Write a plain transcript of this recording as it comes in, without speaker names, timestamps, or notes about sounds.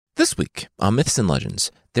This week on Myths and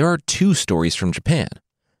Legends, there are 2 stories from Japan.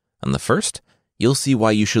 On the first, you'll see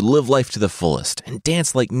why you should live life to the fullest and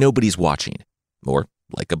dance like nobody's watching, or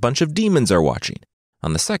like a bunch of demons are watching.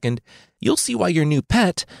 On the second, you'll see why your new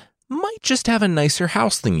pet might just have a nicer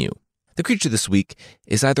house than you. The creature this week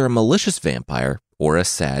is either a malicious vampire or a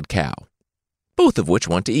sad cow, both of which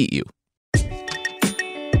want to eat you.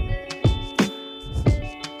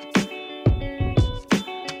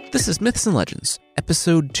 This is Myths and Legends,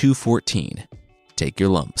 episode 214, Take Your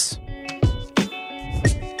Lumps.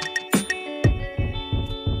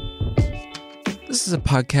 This is a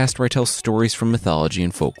podcast where I tell stories from mythology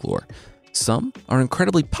and folklore. Some are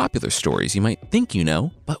incredibly popular stories you might think you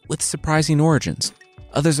know, but with surprising origins.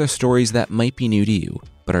 Others are stories that might be new to you,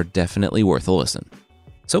 but are definitely worth a listen.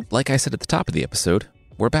 So, like I said at the top of the episode,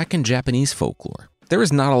 we're back in Japanese folklore. There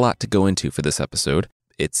is not a lot to go into for this episode.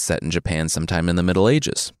 It's set in Japan sometime in the Middle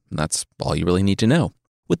Ages, and that's all you really need to know.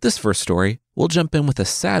 With this first story, we'll jump in with a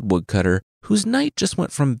sad woodcutter whose night just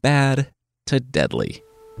went from bad to deadly.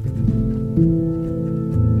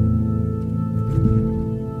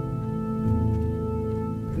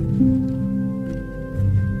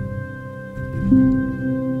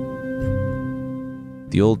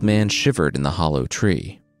 The old man shivered in the hollow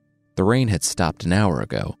tree. The rain had stopped an hour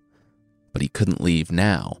ago, but he couldn't leave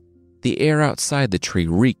now. The air outside the tree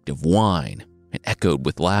reeked of wine and echoed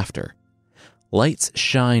with laughter. Lights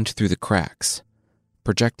shined through the cracks,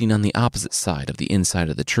 projecting on the opposite side of the inside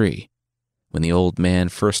of the tree. When the old man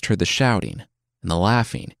first heard the shouting and the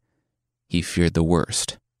laughing, he feared the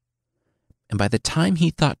worst. And by the time he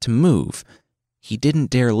thought to move, he didn't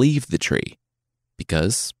dare leave the tree,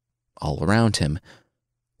 because all around him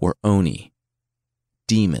were Oni,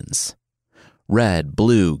 demons. Red,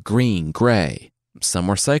 blue, green, gray. Some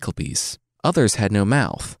were cyclopes, others had no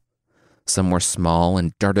mouth. Some were small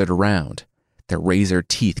and darted around, their razor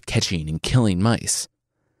teeth catching and killing mice.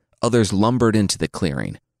 Others lumbered into the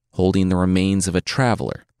clearing, holding the remains of a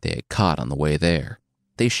traveler they had caught on the way there.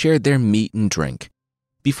 They shared their meat and drink.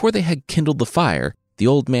 Before they had kindled the fire, the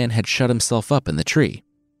old man had shut himself up in the tree,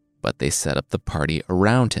 but they set up the party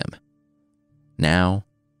around him. Now,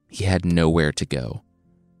 he had nowhere to go.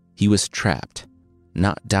 He was trapped,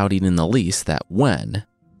 not doubting in the least that when,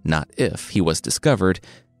 not if, he was discovered,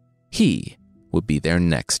 he would be their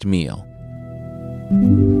next meal.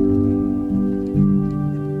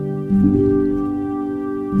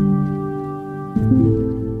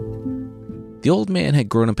 The old man had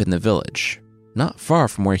grown up in the village, not far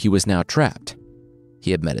from where he was now trapped.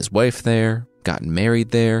 He had met his wife there, gotten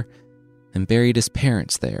married there, and buried his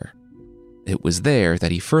parents there. It was there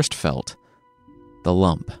that he first felt the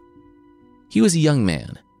lump. He was a young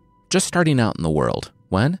man, just starting out in the world,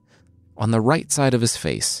 when, on the right side of his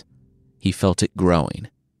face, he felt it growing.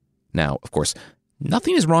 Now, of course,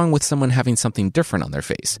 nothing is wrong with someone having something different on their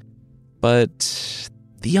face, but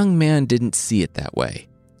the young man didn't see it that way.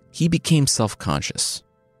 He became self-conscious.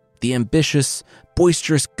 The ambitious,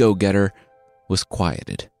 boisterous go-getter was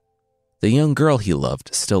quieted. The young girl he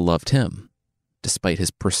loved still loved him, despite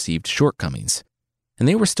his perceived shortcomings, and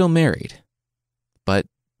they were still married. But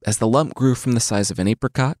as the lump grew from the size of an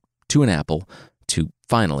apricot to an apple to,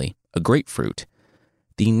 finally, a grapefruit,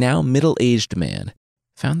 the now middle-aged man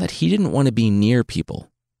found that he didn't want to be near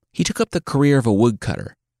people. He took up the career of a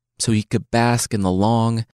woodcutter so he could bask in the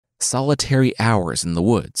long, solitary hours in the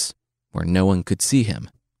woods where no one could see him.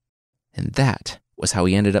 And that was how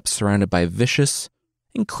he ended up surrounded by vicious,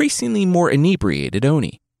 increasingly more inebriated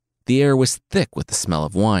Oni. The air was thick with the smell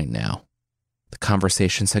of wine now. The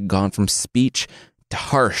conversations had gone from speech to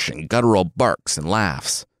harsh and guttural barks and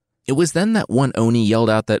laughs. It was then that one Oni yelled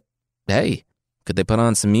out that, hey, could they put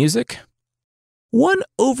on some music? One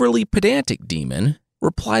overly pedantic demon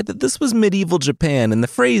replied that this was medieval Japan and the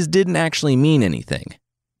phrase didn't actually mean anything,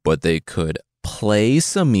 but they could play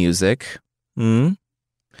some music. The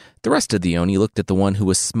rest of the Oni looked at the one who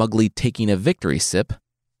was smugly taking a victory sip,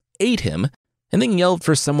 ate him, and then yelled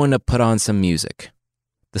for someone to put on some music.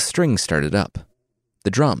 The strings started up.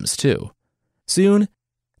 The drums, too. Soon,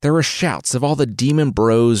 there were shouts of all the demon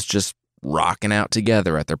bros just rocking out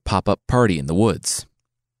together at their pop-up party in the woods.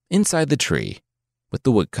 Inside the tree, with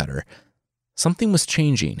the woodcutter, something was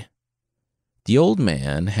changing. The old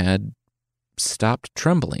man had stopped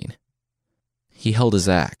trembling. He held his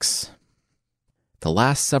axe. The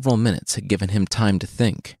last several minutes had given him time to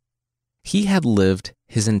think. He had lived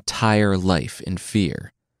his entire life in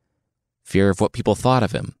fear. Fear of what people thought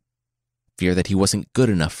of him. Fear that he wasn't good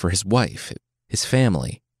enough for his wife, his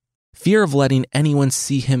family. Fear of letting anyone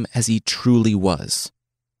see him as he truly was.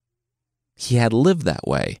 He had lived that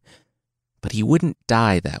way, but he wouldn't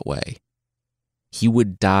die that way. He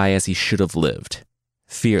would die as he should have lived,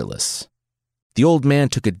 fearless. The old man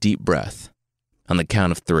took a deep breath. On the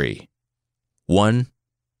count of 3. 1,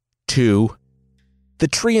 2. The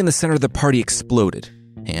tree in the center of the party exploded,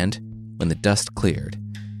 and when the dust cleared,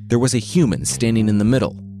 there was a human standing in the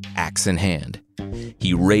middle, axe in hand.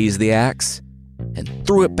 He raised the axe and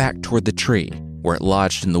threw it back toward the tree, where it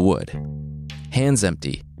lodged in the wood. Hands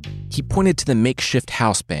empty, he pointed to the makeshift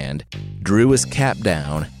house band, drew his cap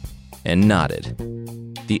down, and nodded.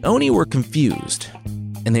 The Oni were confused,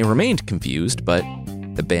 and they remained confused, but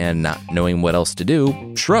the band, not knowing what else to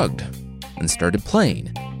do, shrugged and started playing.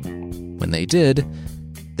 When they did,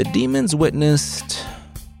 the demons witnessed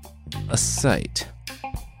a sight.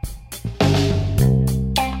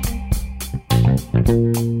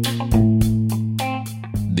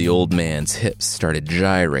 The old man's hips started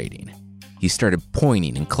gyrating. He started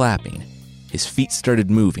pointing and clapping. His feet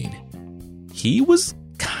started moving. He was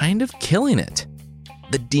kind of killing it.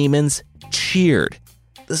 The demons cheered.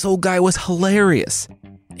 This old guy was hilarious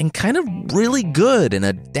and kind of really good in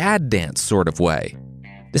a dad dance sort of way.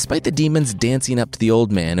 Despite the demons dancing up to the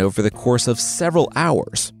old man over the course of several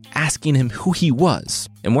hours, asking him who he was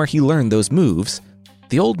and where he learned those moves,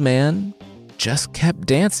 the old man just kept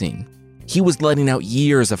dancing. He was letting out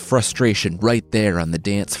years of frustration right there on the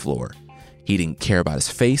dance floor. He didn't care about his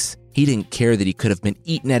face. He didn't care that he could have been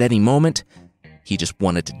eaten at any moment. He just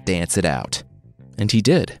wanted to dance it out. And he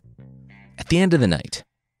did. At the end of the night,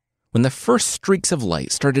 when the first streaks of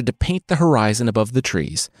light started to paint the horizon above the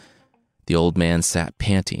trees, the old man sat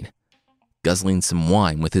panting, guzzling some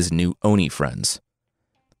wine with his new Oni friends.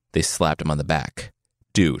 They slapped him on the back.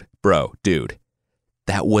 Dude,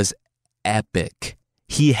 that was epic.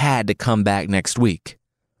 He had to come back next week.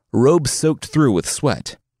 Robe soaked through with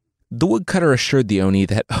sweat. The woodcutter assured the Oni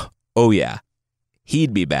that, oh yeah,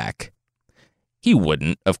 he'd be back. He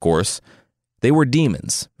wouldn't, of course. They were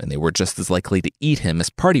demons, and they were just as likely to eat him as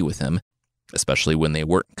party with him, especially when they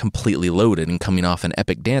weren't completely loaded and coming off an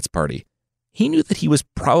epic dance party. He knew that he was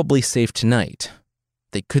probably safe tonight.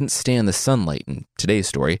 They couldn't stand the sunlight in today's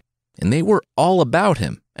story, and they were all about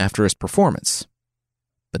him after his performance.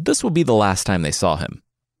 But this would be the last time they saw him.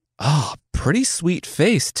 Oh, pretty sweet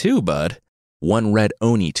face too, bud, one red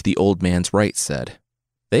Oni to the old man's right said.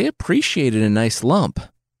 They appreciated a nice lump.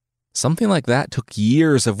 Something like that took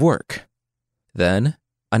years of work. Then,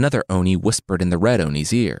 another Oni whispered in the red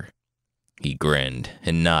Oni's ear. He grinned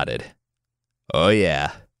and nodded. Oh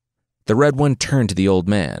yeah. The red one turned to the old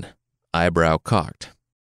man, eyebrow cocked.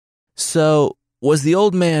 So, was the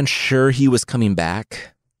old man sure he was coming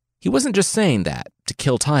back? He wasn't just saying that to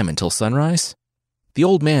kill time until sunrise? The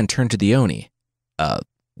old man turned to the Oni.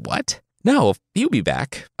 What? No, he would be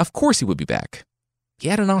back. Of course he would be back. He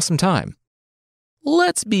had an awesome time.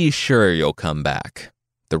 Let's be sure you'll come back,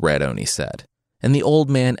 the red Oni said, and the old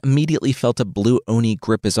man immediately felt a blue Oni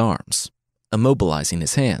grip his arms, immobilizing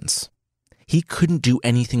his hands. He couldn't do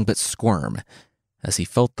anything but squirm as he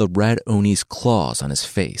felt the red Oni's claws on his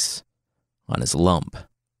face, on his lump.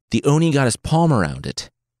 The Oni got his palm around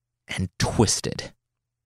it and twisted.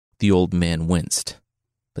 The old man winced,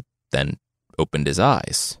 but then opened his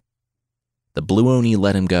eyes. The blue Oni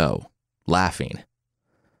let him go, laughing.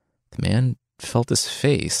 The man felt his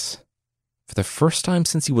face. For the first time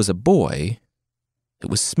since he was a boy, it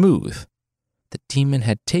was smooth. The demon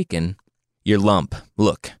had taken, Your lump.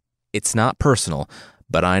 Look, it's not personal,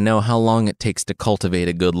 but I know how long it takes to cultivate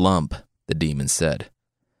a good lump, the demon said,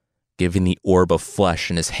 giving the orb of flesh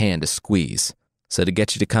in his hand a squeeze. So to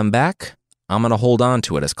get you to come back, I'm going to hold on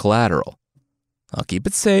to it as collateral. I'll keep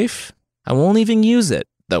it safe. I won't even use it,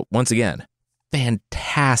 though, once again,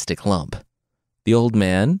 fantastic lump. The old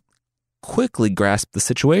man quickly grasped the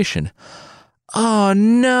situation. Oh,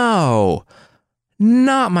 no,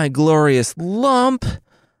 not my glorious lump.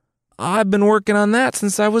 I've been working on that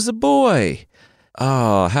since I was a boy.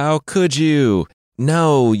 Oh, how could you?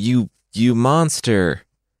 No, you monster.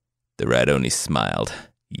 The red Oni smiled.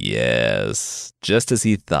 Yes, just as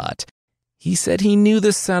he thought. He said he knew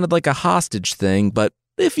this sounded like a hostage thing, but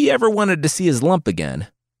if he ever wanted to see his lump again,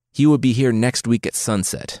 he would be here next week at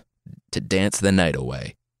sunset to dance the night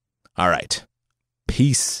away. All right,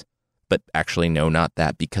 peace. But actually, no, not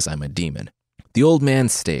that, because I'm a demon. The old man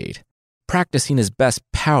stayed, practicing his best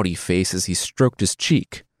pouty face as he stroked his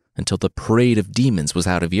cheek until the parade of demons was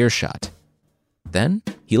out of earshot. Then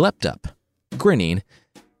he leapt up, grinning,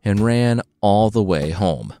 and ran all the way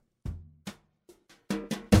home.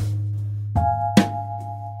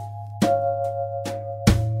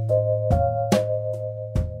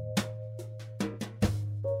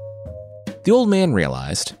 The old man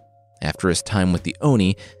realized, after his time with the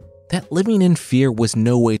Oni, that living in fear was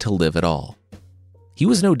no way to live at all. He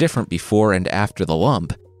was no different before and after the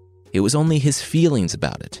lump. It was only his feelings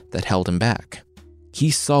about it that held him back. He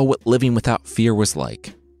saw what living without fear was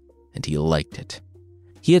like, and he liked it.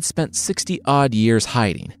 He had spent 60-odd years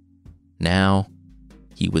hiding. Now,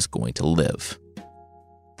 he was going to live.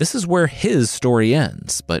 This is where his story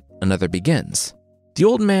ends, but another begins. The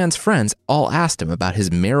old man's friends all asked him about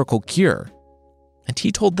his miracle cure, and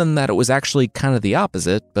he told them that it was actually kind of the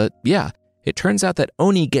opposite, but yeah, it turns out that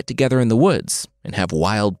Oni get together in the woods and have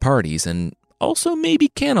wild parties and also maybe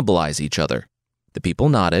cannibalize each other. The people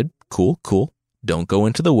nodded. Cool. Don't go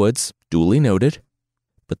into the woods. Duly noted.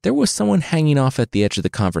 But there was someone hanging off at the edge of the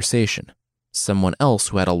conversation. Someone else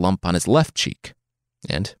who had a lump on his left cheek.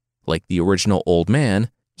 And, like the original old man,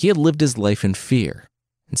 he had lived his life in fear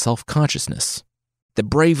and self-consciousness. The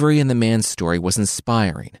bravery in the man's story was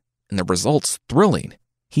inspiring, and the results thrilling.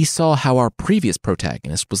 He saw how our previous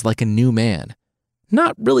protagonist was like a new man,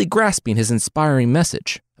 not really grasping his inspiring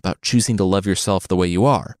message about choosing to love yourself the way you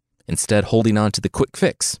are, instead holding on to the quick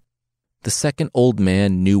fix. The second old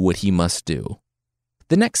man knew what he must do.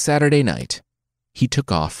 The next Saturday night, he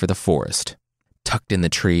took off for the forest. Tucked in the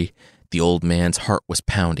tree, the old man's heart was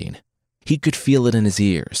pounding. He could feel it in his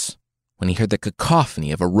ears when he heard the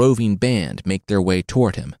cacophony of a roving band make their way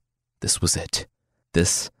toward him. This was it.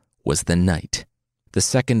 This was the night. The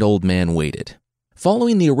second old man waited,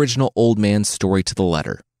 following the original old man's story to the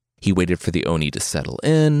letter. He waited for the Oni to settle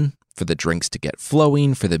in, for the drinks to get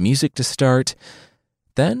flowing, for the music to start.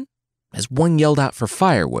 Then, as one yelled out for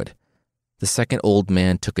firewood, the second old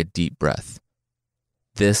man took a deep breath.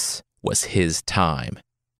 This was his time.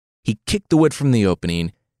 He kicked the wood from the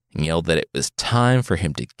opening and yelled that it was time for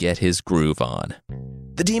him to get his groove on.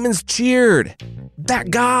 The demons cheered.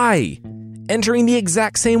 That guy! Entering the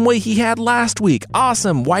exact same way he had last week.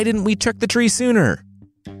 Awesome! Why didn't we check the tree sooner?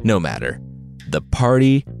 No matter. The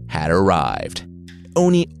party had arrived.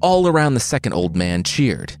 Oni all around the second old man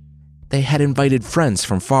cheered. They had invited friends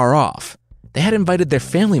from far off. They had invited their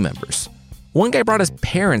family members. One guy brought his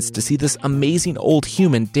parents to see this amazing old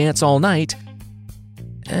human dance all night.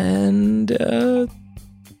 And,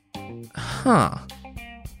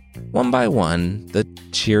 one by one, the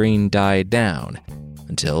cheering died down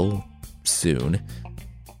until, soon,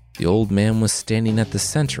 the old man was standing at the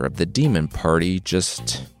center of the demon party,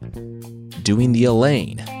 just doing the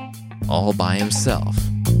Elaine, all by himself.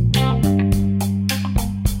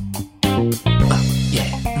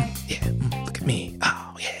 Look at me.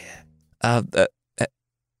 Oh, yeah.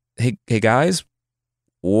 Hey guys,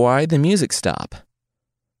 why'd the music stop?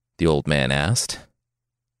 The old man asked.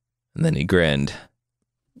 And then he grinned.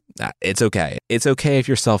 It's okay. It's okay if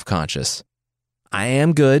you're self-conscious. I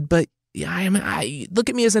am good, but I look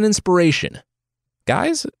at me as an inspiration.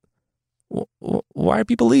 Guys, why are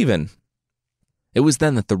people leaving? It was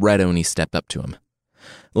then that the Red Oni stepped up to him.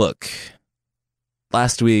 Look,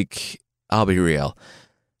 last week, I'll be real.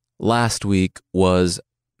 Last week was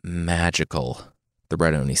magical, the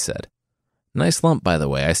Red Oni said. Nice lump, by the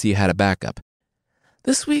way. I see you had a backup.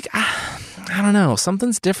 This week, I don't know.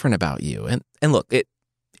 Something's different about you. And look,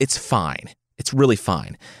 it's fine. It's really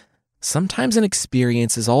fine. Sometimes an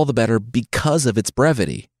experience is all the better because of its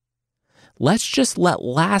brevity. Let's just let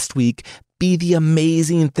last week be the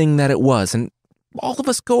amazing thing that it was, and all of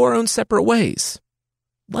us go our own separate ways.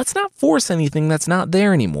 Let's not force anything that's not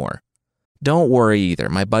there anymore. Don't worry either.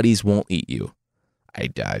 My buddies won't eat you. I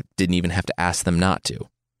didn't even have to ask them not to.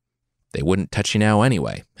 They wouldn't touch you now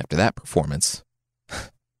anyway, after that performance.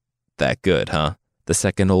 That good, huh? The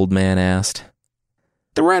second old man asked.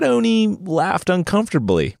 The Red Oni laughed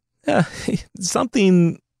uncomfortably.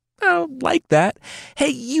 Something like that. Hey,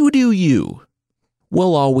 you do you.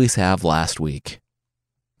 We'll always have last week.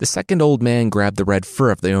 The second old man grabbed the red fur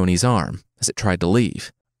of the Oni's arm as it tried to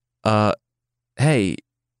leave. Hey,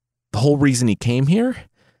 the whole reason he came here?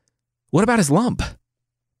 What about his lump?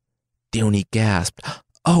 The Oni gasped.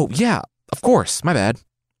 Oh, yeah, of course, my bad.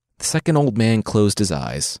 The second old man closed his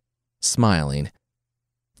eyes, smiling,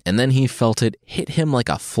 and then he felt it hit him like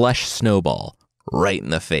a flesh snowball right in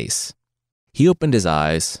the face. He opened his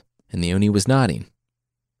eyes, and the Oni was nodding.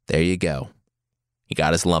 There you go. He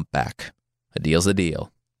got his lump back. A deal's a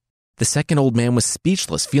deal. The second old man was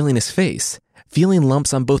speechless, feeling his face, feeling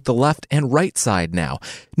lumps on both the left and right side now.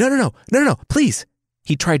 No, please.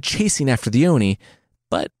 He tried chasing after the Oni,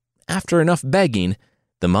 but after enough begging,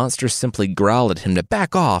 the monster simply growled at him to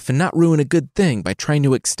back off and not ruin a good thing by trying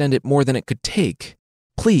to extend it more than it could take.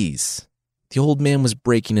 Please. The old man was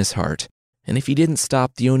breaking his heart, and if he didn't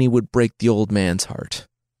stop, the Oni would break the old man's heart.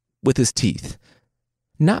 With his teeth.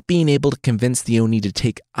 Not being able to convince the Oni to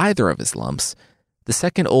take either of his lumps, the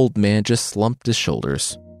second old man just slumped his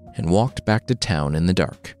shoulders, and walked back to town in the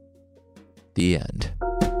dark. The end.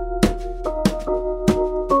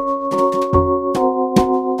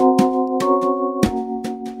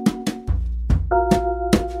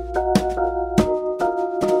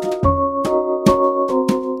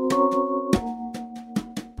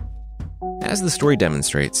 As the story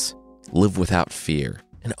demonstrates, live without fear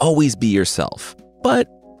and always be yourself, but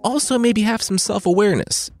also maybe have some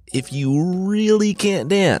self-awareness if you really can't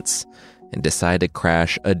dance and decide to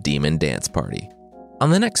crash a demon dance party.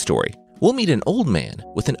 On the next story, we'll meet an old man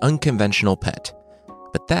with an unconventional pet,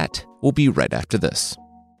 but that will be right after this.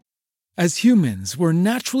 As humans, we're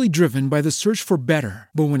naturally driven by the search for better.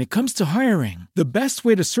 But when it comes to hiring, the best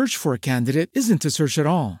way to search for a candidate isn't to search at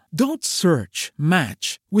all. Don't search,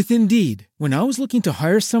 match with Indeed. When I was looking to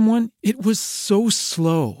hire someone, it was so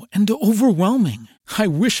slow and overwhelming. I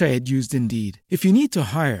wish I had used Indeed. If you need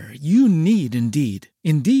to hire, you need Indeed.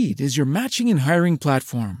 Indeed is your matching and hiring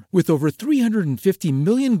platform with over 350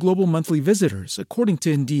 million global monthly visitors, according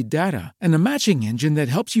to Indeed data, and a matching engine that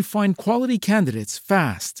helps you find quality candidates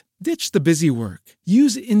fast. Ditch the busy work.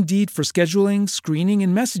 Use Indeed for scheduling, screening,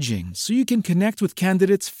 and messaging so you can connect with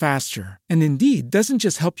candidates faster. And Indeed doesn't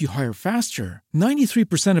just help you hire faster.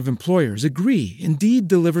 93% of employers agree Indeed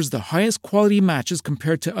delivers the highest quality matches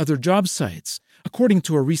compared to other job sites, according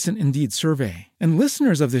to a recent Indeed survey. And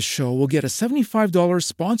listeners of this show will get a $75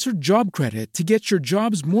 sponsored job credit to get your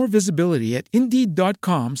jobs more visibility at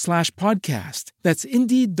Indeed.com/podcast. That's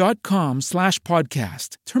Indeed.com/podcast.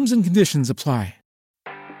 Terms and conditions apply.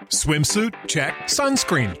 Swimsuit? Check.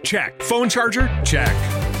 Sunscreen? Check. Phone charger? Check.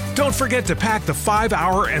 Don't forget to pack the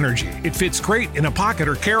 5-Hour Energy. It fits great in a pocket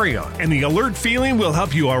or carry-on, and the alert feeling will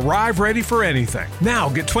help you arrive ready for anything. Now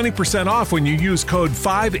get 20% off when you use code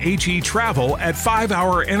 5HETRAVEL at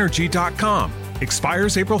 5hourenergy.com.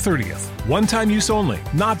 Expires April 30th. One-time use only.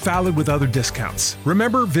 Not valid with other discounts.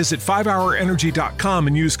 Remember, visit 5hourenergy.com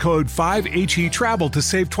and use code 5HETRAVEL to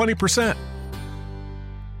save 20%.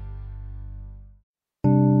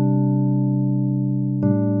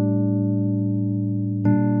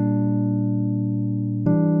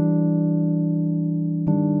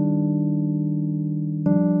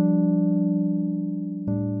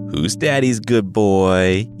 Who's daddy's good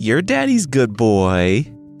boy? Your daddy's good boy,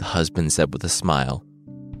 the husband said with a smile.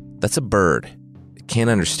 That's a bird. It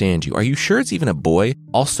can't understand you. Are you sure it's even a boy?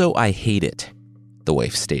 Also, I hate it, the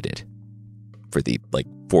wife stated, for the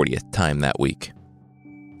 40th time that week.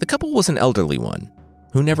 The couple was an elderly one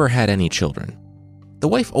who never had any children. The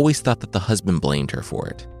wife always thought that the husband blamed her for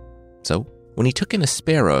it. So, when he took in a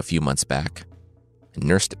sparrow a few months back and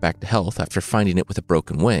nursed it back to health after finding it with a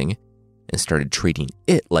broken wing, and started treating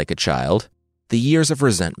it like a child, the years of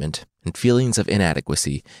resentment and feelings of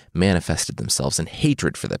inadequacy manifested themselves in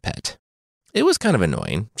hatred for the pet. It was kind of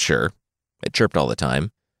annoying, sure. It chirped all the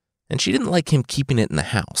time, and she didn't like him keeping it in the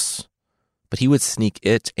house. But he would sneak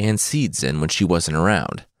it and seeds in when she wasn't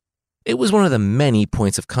around. It was one of the many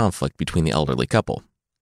points of conflict between the elderly couple.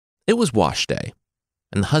 It was wash day,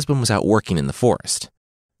 and the husband was out working in the forest.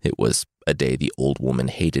 It was a day the old woman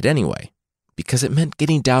hated anyway, because it meant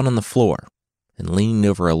getting down on the floor and leaning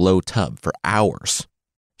over a low tub for hours.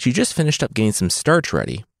 She just finished up getting some starch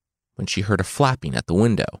ready when she heard a flapping at the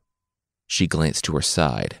window. She glanced to her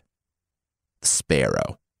side. The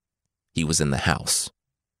sparrow. He was in the house.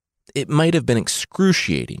 It might have been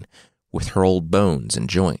excruciating with her old bones and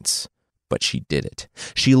joints, but she did it.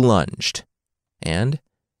 She lunged, and,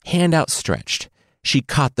 hand outstretched, she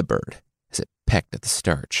caught the bird as it pecked at the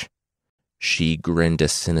starch. She grinned a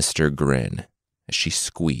sinister grin as she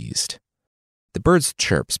squeezed. The bird's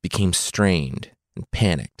chirps became strained and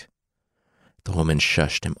panicked. The woman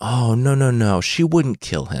shushed him. Oh, no, she wouldn't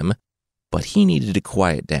kill him, but he needed to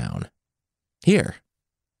quiet down. Here,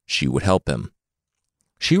 she would help him.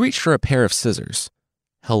 She reached for a pair of scissors,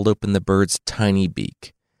 held open the bird's tiny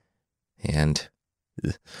beak, and,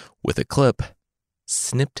 with a clip,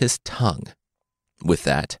 snipped his tongue. With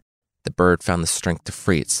that, the bird found the strength to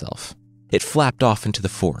free itself. It flapped off into the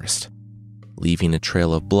forest, leaving a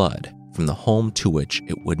trail of blood from the home to which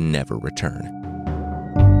it would never return.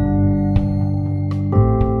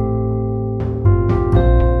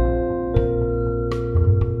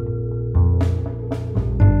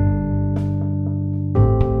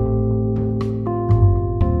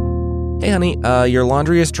 Hey honey, your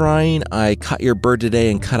laundry is drying. I caught your bird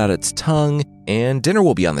today and cut out its tongue, and dinner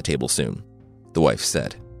will be on the table soon, the wife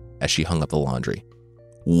said as she hung up the laundry.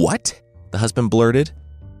 What? The husband blurted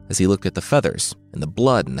as he looked at the feathers and the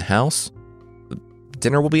blood in the house.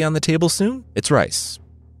 Dinner will be on the table soon? It's rice.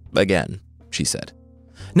 Again, she said.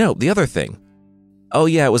 No, the other thing. "Oh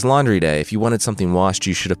yeah, it was laundry day. If you wanted something washed,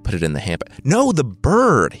 you should have put it in the hamper." "No, the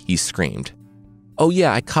bird," he screamed. "Oh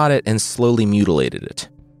yeah, I caught it and slowly mutilated it.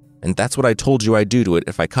 And that's what I told you I'd do to it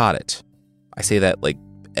if I caught it. I say that like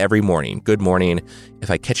every morning. Good morning. If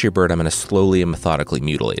I catch your bird, I'm going to slowly and methodically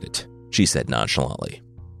mutilate it," she said nonchalantly.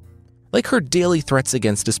 Like her daily threats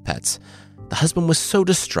against his pets, the husband was so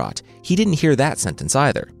distraught he didn't hear that sentence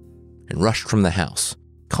either and rushed from the house,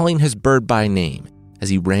 calling his bird by name as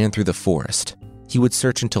he ran through the forest. He would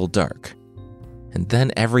search until dark, and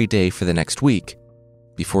then every day for the next week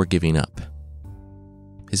before giving up.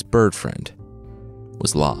 His bird friend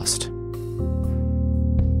was lost.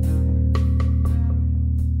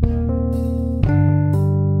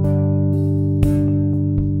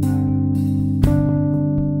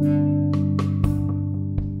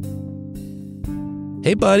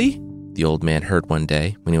 "Hey, buddy," the old man heard one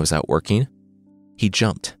day when he was out working. He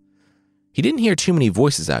jumped. He didn't hear too many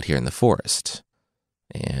voices out here in the forest,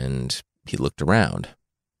 and he looked around.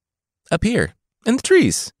 "Up here, in the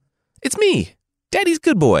trees. It's me, Daddy's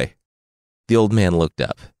good boy." The old man looked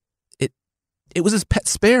up. It was his pet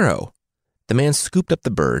sparrow. The man scooped up the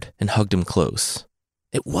bird and hugged him close.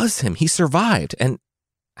 It was him. He survived. And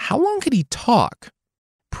how long could he talk?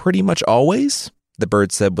 "Pretty much always," the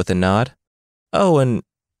bird said with a nod. "Oh, and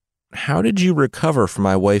how did you recover from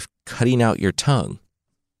my wife cutting out your tongue?"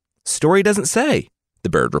 "Story doesn't say," the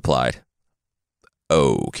bird replied.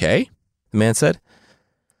 "Okay," the man said.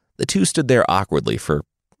 The two stood there awkwardly for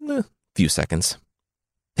a few seconds.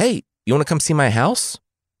 "Hey, you want to come see my house?"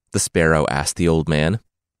 the sparrow asked the old man.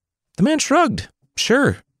 The man shrugged.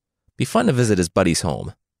 Sure, be fun to visit his buddy's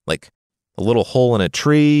home. Like a little hole in a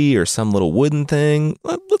tree or some little wooden thing.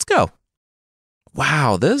 Let's go.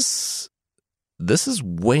 "Wow, this is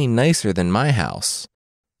way nicer than my house,"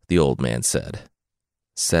 the old man said,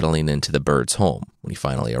 settling into the bird's home when he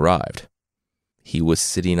finally arrived. He was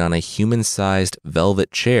sitting on a human-sized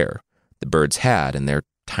velvet chair the birds had in their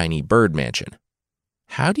tiny bird mansion.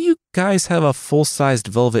 "How do you guys have a full-sized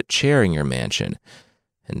velvet chair in your mansion?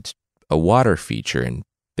 And a water feature and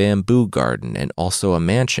bamboo garden and also a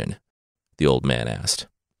mansion?" the old man asked.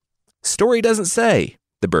 "Story doesn't say,"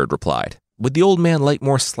 the bird replied. "Would the old man like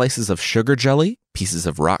more slices of sugar jelly, pieces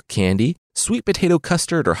of rock candy, sweet potato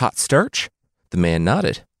custard, or hot starch?" The man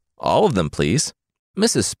nodded. "All of them, please."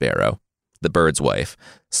 Mrs. Sparrow, the bird's wife,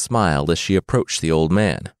 smiled as she approached the old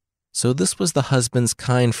man. So this was the husband's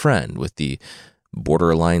kind friend with the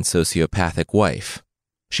borderline sociopathic wife.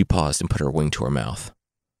 She paused and put her wing to her mouth.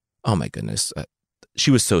 Oh my goodness,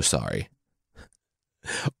 she was so sorry.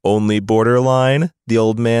 "Only borderline?" the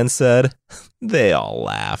old man said. They all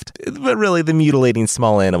laughed, but really the mutilating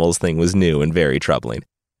small animals thing was new and very troubling.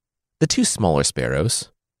 The two smaller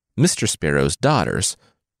sparrows, Mr. Sparrow's daughters,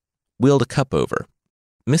 wheeled a cup over.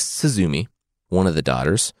 Miss Suzumi, one of the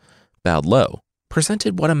daughters, bowed low,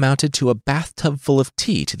 presented what amounted to a bathtub full of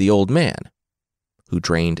tea to the old man, who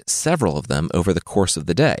drained several of them over the course of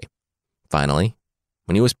the day. Finally,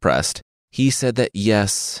 when he was pressed, he said that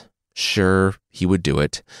yes, sure, he would do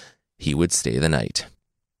it. He would stay the night.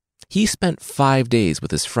 He spent 5 days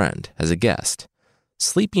with his friend as a guest,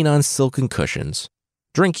 sleeping on silken cushions,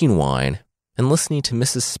 drinking wine, and listening to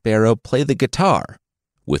Mrs. Sparrow play the guitar,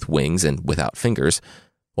 with wings and without fingers,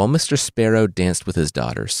 while Mr. Sparrow danced with his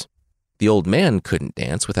daughters. The old man couldn't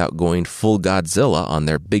dance without going full Godzilla on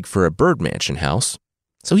their big-for-a-bird mansion house,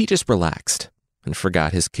 so he just relaxed and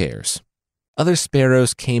forgot his cares. Other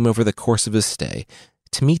sparrows came over the course of his stay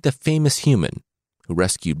to meet the famous human who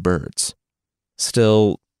rescued birds.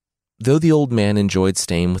 Still, though the old man enjoyed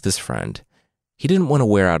staying with his friend, he didn't want to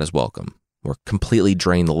wear out his welcome or completely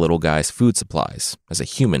drain the little guy's food supplies as a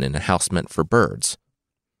human in a house meant for birds.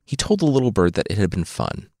 He told the little bird that it had been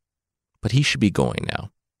fun, but he should be going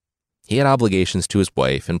now. He had obligations to his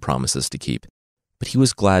wife and promises to keep, but he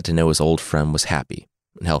was glad to know his old friend was happy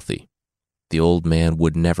and healthy. The old man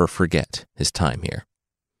would never forget his time here.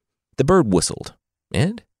 The bird whistled,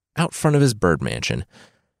 and out front of his bird mansion,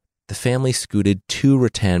 the family scooted 2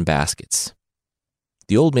 rattan baskets.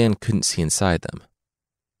 The old man couldn't see inside them,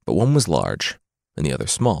 but one was large and the other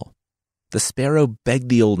small. The sparrow begged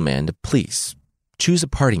the old man to please choose a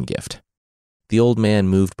parting gift. The old man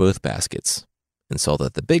moved both baskets and saw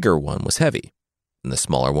that the bigger one was heavy and the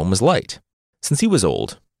smaller one was light. Since he was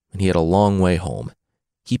old and he had a long way home,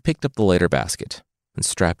 he picked up the lighter basket and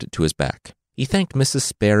strapped it to his back. He thanked Mrs.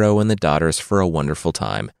 Sparrow and the daughters for a wonderful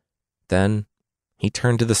time. Then he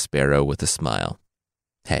turned to the sparrow with a smile.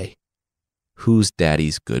 "Hey, who's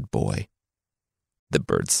Daddy's good boy?" The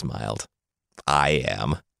bird smiled. "I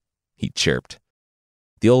am," he chirped.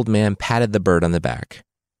 The old man patted the bird on the back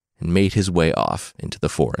and made his way off into the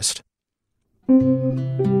forest.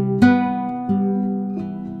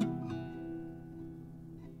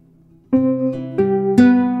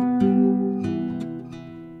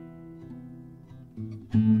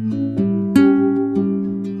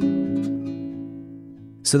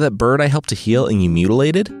 So that bird I helped to heal and you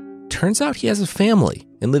mutilated, turns out he has a family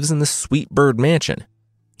and lives in this sweet bird mansion.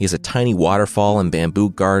 He has a tiny waterfall and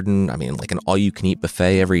bamboo garden, like an all-you-can-eat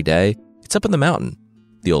buffet every day. It's up in the mountain,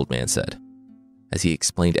 the old man said, as he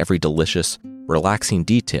explained every delicious, relaxing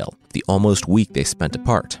detail of the almost week they spent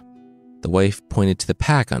apart. The wife pointed to the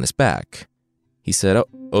pack on his back. He said,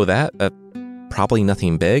 that probably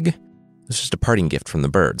nothing big. It's just a parting gift from the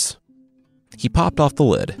birds. He popped off the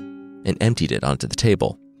lid and emptied it onto the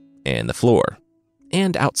table and the floor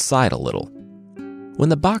and outside a little. When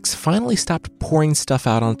the box finally stopped pouring stuff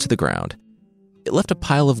out onto the ground, it left a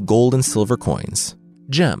pile of gold and silver coins,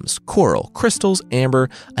 gems, coral, crystals, amber,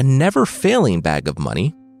 a never-failing bag of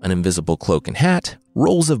money, an invisible cloak and hat,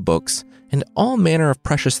 rolls of books, and all manner of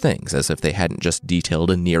precious things, as if they hadn't just detailed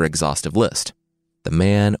a near-exhaustive list. The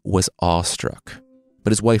man was awestruck,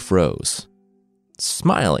 but his wife rose,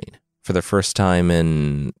 smiling for the first time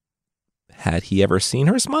in... Had he ever seen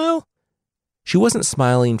her smile? She wasn't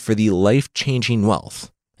smiling for the life-changing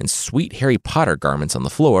wealth and sweet Harry Potter garments on the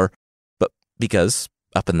floor, but because,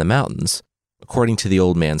 up in the mountains, according to the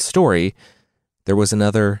old man's story, there was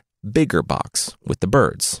another, bigger box with the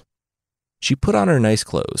birds. She put on her nice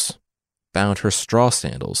clothes, found her straw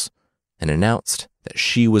sandals, and announced that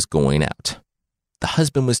she was going out. The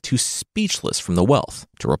husband was too speechless from the wealth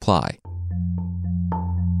to reply.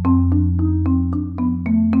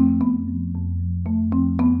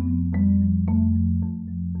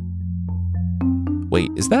 "Wait,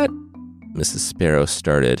 is that..." Mrs. Sparrow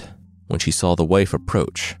started when she saw the wife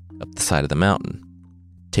approach up the side of the mountain.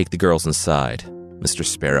 "Take the girls inside," Mr.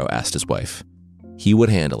 Sparrow asked his wife. He would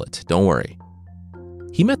handle it, don't worry.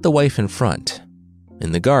 He met the wife in front,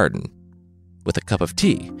 in the garden, with a cup of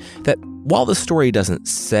tea that, while the story doesn't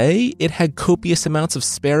say it had copious amounts of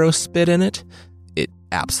sparrow spit in it, it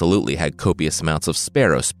absolutely had copious amounts of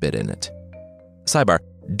sparrow spit in it. Sidebar,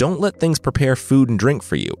 don't let things prepare food and drink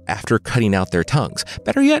for you after cutting out their tongues.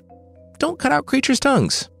 Better yet, don't cut out creatures'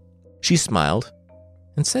 tongues. She smiled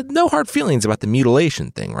and said no hard feelings about the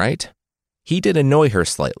mutilation thing, right? He did annoy her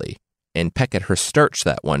slightly and peck at her starch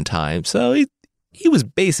that one time, so he was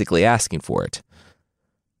basically asking for it.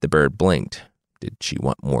 The bird blinked. Did she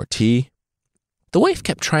want more tea? The wife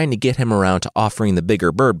kept trying to get him around to offering the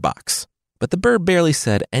bigger bird box, but the bird barely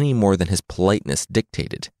said any more than his politeness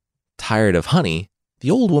dictated. Tired of honey, the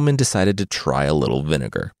old woman decided to try a little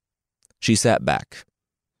vinegar. She sat back,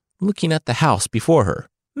 looking at the house before her.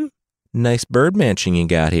 Nice bird mansion you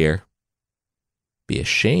got here. Be a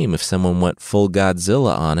shame if someone went full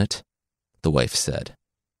Godzilla on it, the wife said,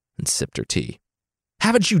 and sipped her tea.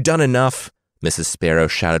 Haven't you done enough? Mrs. Sparrow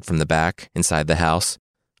shouted from the back, inside the house,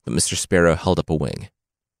 but Mr. Sparrow held up a wing.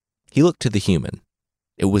 He looked to the human.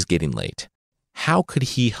 It was getting late. How could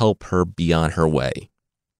he help her be on her way?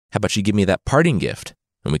 How about you give me that parting gift,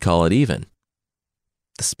 and we call it even?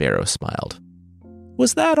 The sparrow smiled.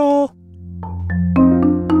 Was that all?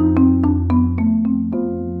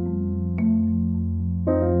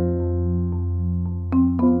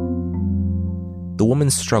 The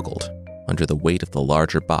woman struggled under the weight of the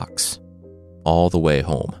larger box, all the way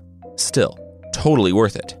home. Still, totally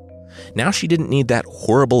worth it. Now she didn't need that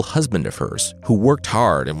horrible husband of hers, who worked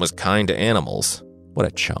hard and was kind to animals. What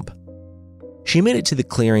a chump. She made it to the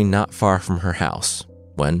clearing not far from her house,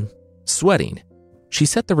 when, sweating, she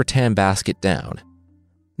set the rattan basket down,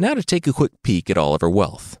 now to take a quick peek at all of her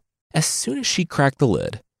wealth. As soon as she cracked the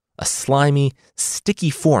lid, a slimy,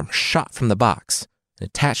 sticky form shot from the box and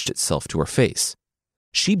attached itself to her face.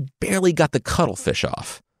 She barely got the cuttlefish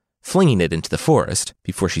off, flinging it into the forest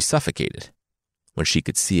before she suffocated. When she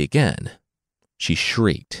could see again, she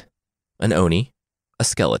shrieked. An oni, a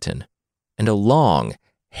skeleton, and a long,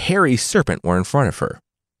 hairy serpent were in front of her.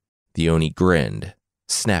 The oni grinned,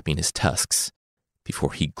 snapping his tusks,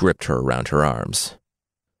 before he gripped her around her arms.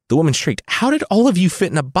 The woman shrieked, "How did all of you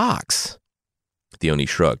fit in a box?" The oni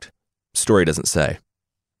shrugged. "Story doesn't say."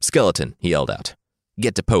 "Skeleton," he yelled out.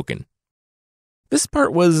 "Get to pokin'." This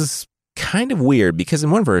part was kind of weird because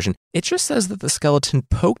in one version, it just says that the skeleton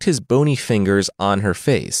poked his bony fingers on her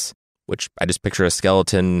face, which I just picture a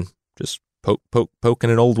skeleton just poking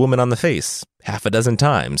an old woman on the face half a dozen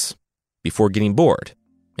times before getting bored,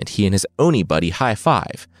 and he and his oni buddy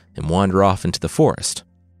high-five and wander off into the forest.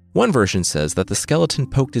 One version says that the skeleton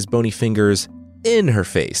poked his bony fingers in her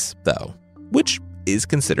face, though, which is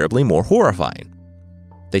considerably more horrifying.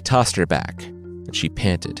 They tossed her back, and she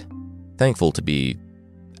panted, thankful to be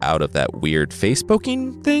out of that weird face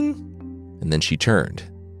poking thing. And then she turned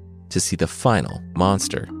to see the final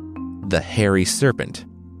monster, the hairy serpent.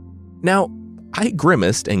 Now, I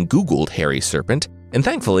grimaced and Googled hairy serpent, and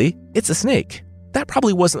thankfully, it's a snake. That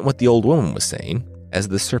probably wasn't what the old woman was saying, as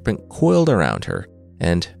the serpent coiled around her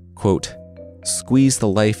and, quote, squeezed the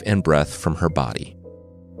life and breath from her body.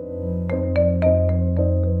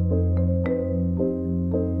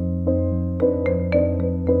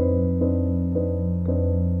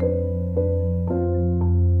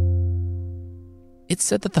 It's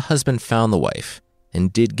said that the husband found the wife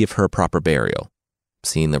and did give her a proper burial,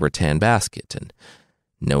 seeing the rattan basket and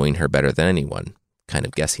knowing her better than anyone, kind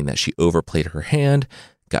of guessing that she overplayed her hand,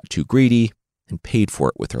 got too greedy, and paid for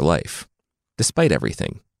it with her life. Despite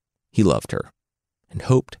everything, he loved her and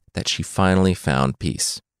hoped that she finally found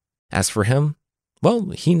peace. As for him,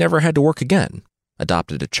 well, he never had to work again,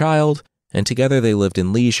 adopted a child, and together they lived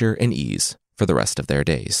in leisure and ease for the rest of their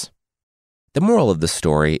days. The moral of the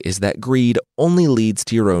story is that greed only leads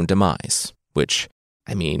to your own demise, which,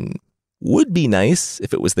 would be nice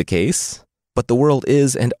if it was the case, but the world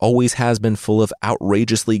is and always has been full of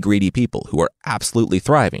outrageously greedy people who are absolutely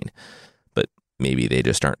thriving, but maybe they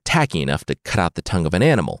just aren't tacky enough to cut out the tongue of an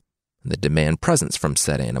animal and demand presents from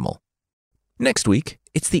said animal. Next week,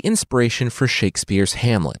 it's the inspiration for Shakespeare's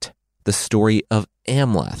Hamlet, the story of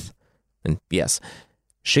Amleth. And yes,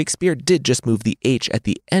 Shakespeare did just move the H at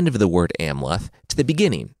the end of the word Amleth to the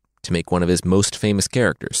beginning to make one of his most famous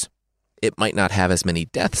characters. It might not have as many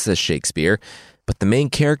deaths as Shakespeare, but the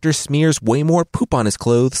main character smears way more poop on his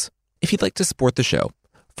clothes. If you'd like to support the show,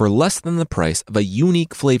 for less than the price of a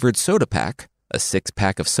unique flavored soda pack, a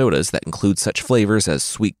 6-pack of sodas that include such flavors as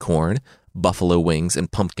sweet corn, buffalo wings,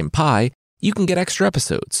 and pumpkin pie, you can get extra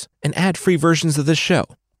episodes and ad-free versions of this show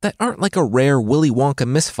that aren't like a rare Willy Wonka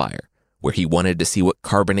misfire, where he wanted to see what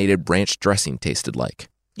carbonated ranch dressing tasted like.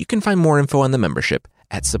 You can find more info on the membership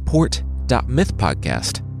at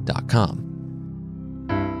support.mythpodcast.com.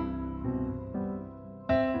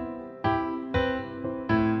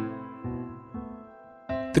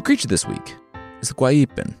 The creature this week is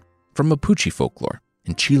Guayipin from Mapuche folklore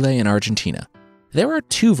in Chile and Argentina. There are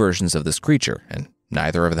 2 versions of this creature, and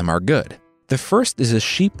neither of them are good. The first is a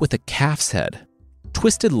sheep with a calf's head,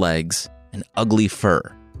 twisted legs, and ugly fur,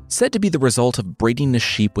 said to be the result of breeding a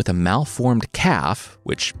sheep with a malformed calf,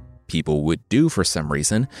 which people would do for some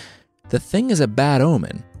reason. The thing is a bad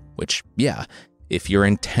omen, which, yeah, if you're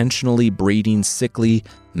intentionally breeding sickly,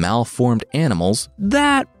 malformed animals,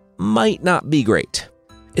 that might not be great.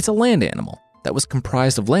 It's a land animal that was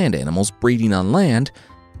comprised of land animals breeding on land,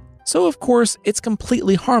 so of course it's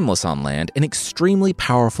completely harmless on land and extremely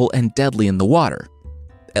powerful and deadly in the water.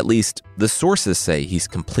 At least the sources say he's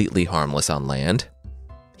completely harmless on land.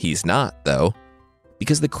 He's not, though,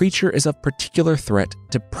 because the creature is of particular threat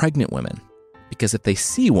to pregnant women, because if they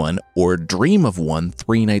see one or dream of one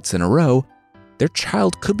 3 nights in a row, their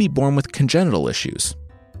child could be born with congenital issues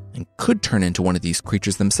and could turn into one of these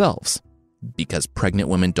creatures themselves, because pregnant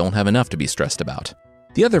women don't have enough to be stressed about.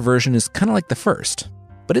 The other version is kind of like the first,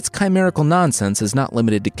 but its chimerical nonsense is not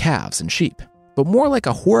limited to calves and sheep, but more like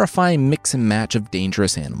a horrifying mix and match of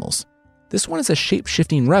dangerous animals. This one is a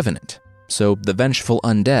shape-shifting revenant, so the vengeful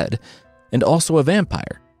undead, and also a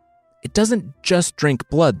vampire. It doesn't just drink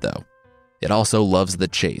blood, though. It also loves the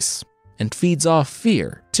chase, and feeds off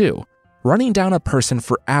fear, too, running down a person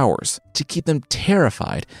for hours to keep them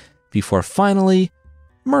terrified before finally,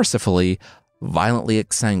 mercifully, violently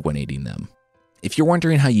exsanguinating them. If you're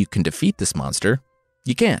wondering how you can defeat this monster,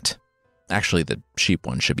 you can't. Actually, the sheep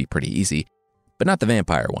one should be pretty easy, but not the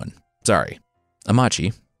vampire one. Sorry.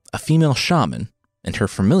 Amachi, a female shaman, and her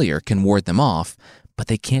familiar can ward them off, but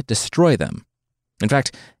they can't destroy them. In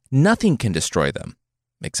fact, nothing can destroy them,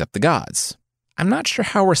 except the gods. I'm not sure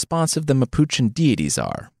how responsive the Mapuchan deities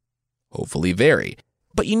are. Hopefully very,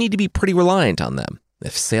 but you need to be pretty reliant on them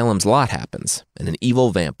if Salem's Lot happens and an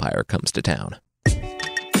evil vampire comes to town.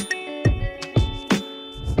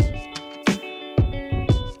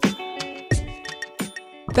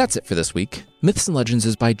 That's it for this week. Myths and Legends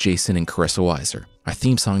is by Jason and Carissa Weiser. Our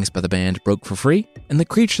theme song is by the band Broke for Free, and the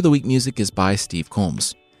Creature of the Week music is by Steve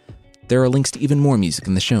Combs. There are links to even more music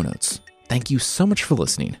in the show notes. Thank you so much for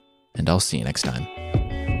listening, and I'll see you next time.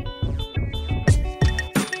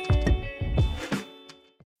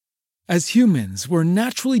 As humans, we're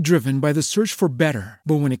naturally driven by the search for better.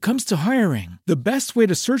 But when it comes to hiring, the best way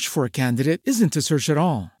to search for a candidate isn't to search at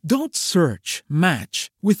all. Don't search,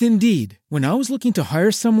 match with Indeed. When I was looking to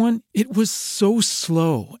hire someone, it was so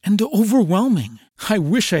slow and overwhelming. I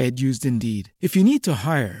wish I had used Indeed. If you need to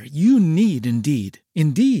hire, you need Indeed.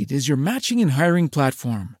 Indeed is your matching and hiring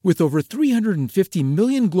platform with over 350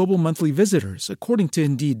 million global monthly visitors, according to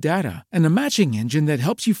Indeed data, and a matching engine that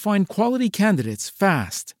helps you find quality candidates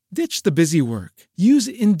fast. Ditch the busy work. Use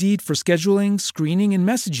Indeed for scheduling, screening, and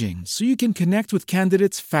messaging so you can connect with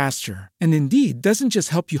candidates faster. And Indeed doesn't just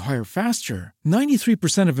help you hire faster.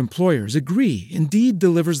 93% of employers agree Indeed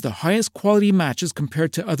delivers the highest quality matches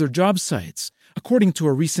compared to other job sites, according to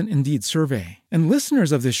a recent Indeed survey. And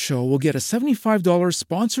listeners of this show will get a $75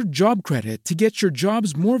 sponsored job credit to get your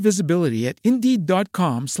jobs more visibility at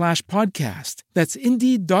Indeed.com/podcast. That's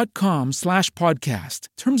Indeed.com/podcast.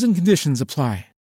 Terms and conditions apply.